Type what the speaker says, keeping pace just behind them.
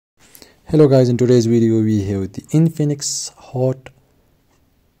Hello guys, in today's video we have the Infinix Hot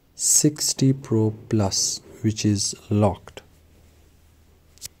 60 Pro Plus, which is locked.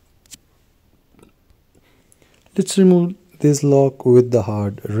 Let's remove this lock with the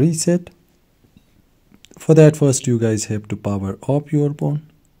hard reset. For that, first you guys have to power up your phone.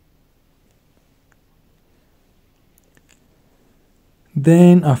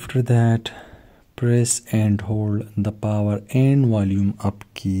 Then after that, press and hold the power and volume up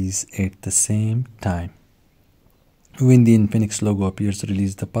keys at the same time. When the Infinix logo appears,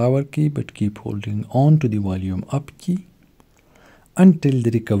 release the power key but keep holding on to the volume up key until the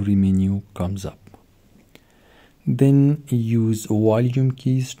recovery menu comes up. Then use volume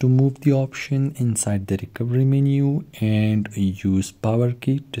keys to move the option inside the recovery menu and use power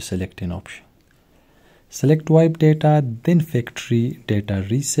key to select an option. Select wipe data, then factory data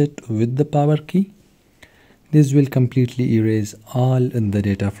reset with the power key. This will completely erase all the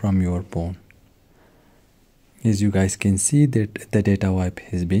data from your phone. As you guys can see that the data wipe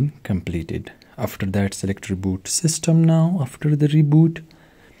has been completed. After that, select reboot system now. After the reboot,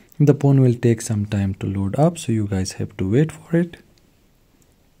 the phone will take some time to load up, so you guys have to wait for it.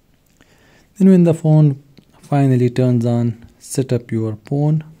 Then when the phone finally turns on, set up your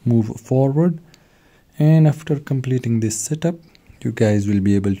phone, move forward. And after completing this setup, you guys will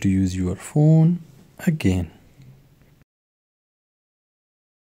be able to use your phone again.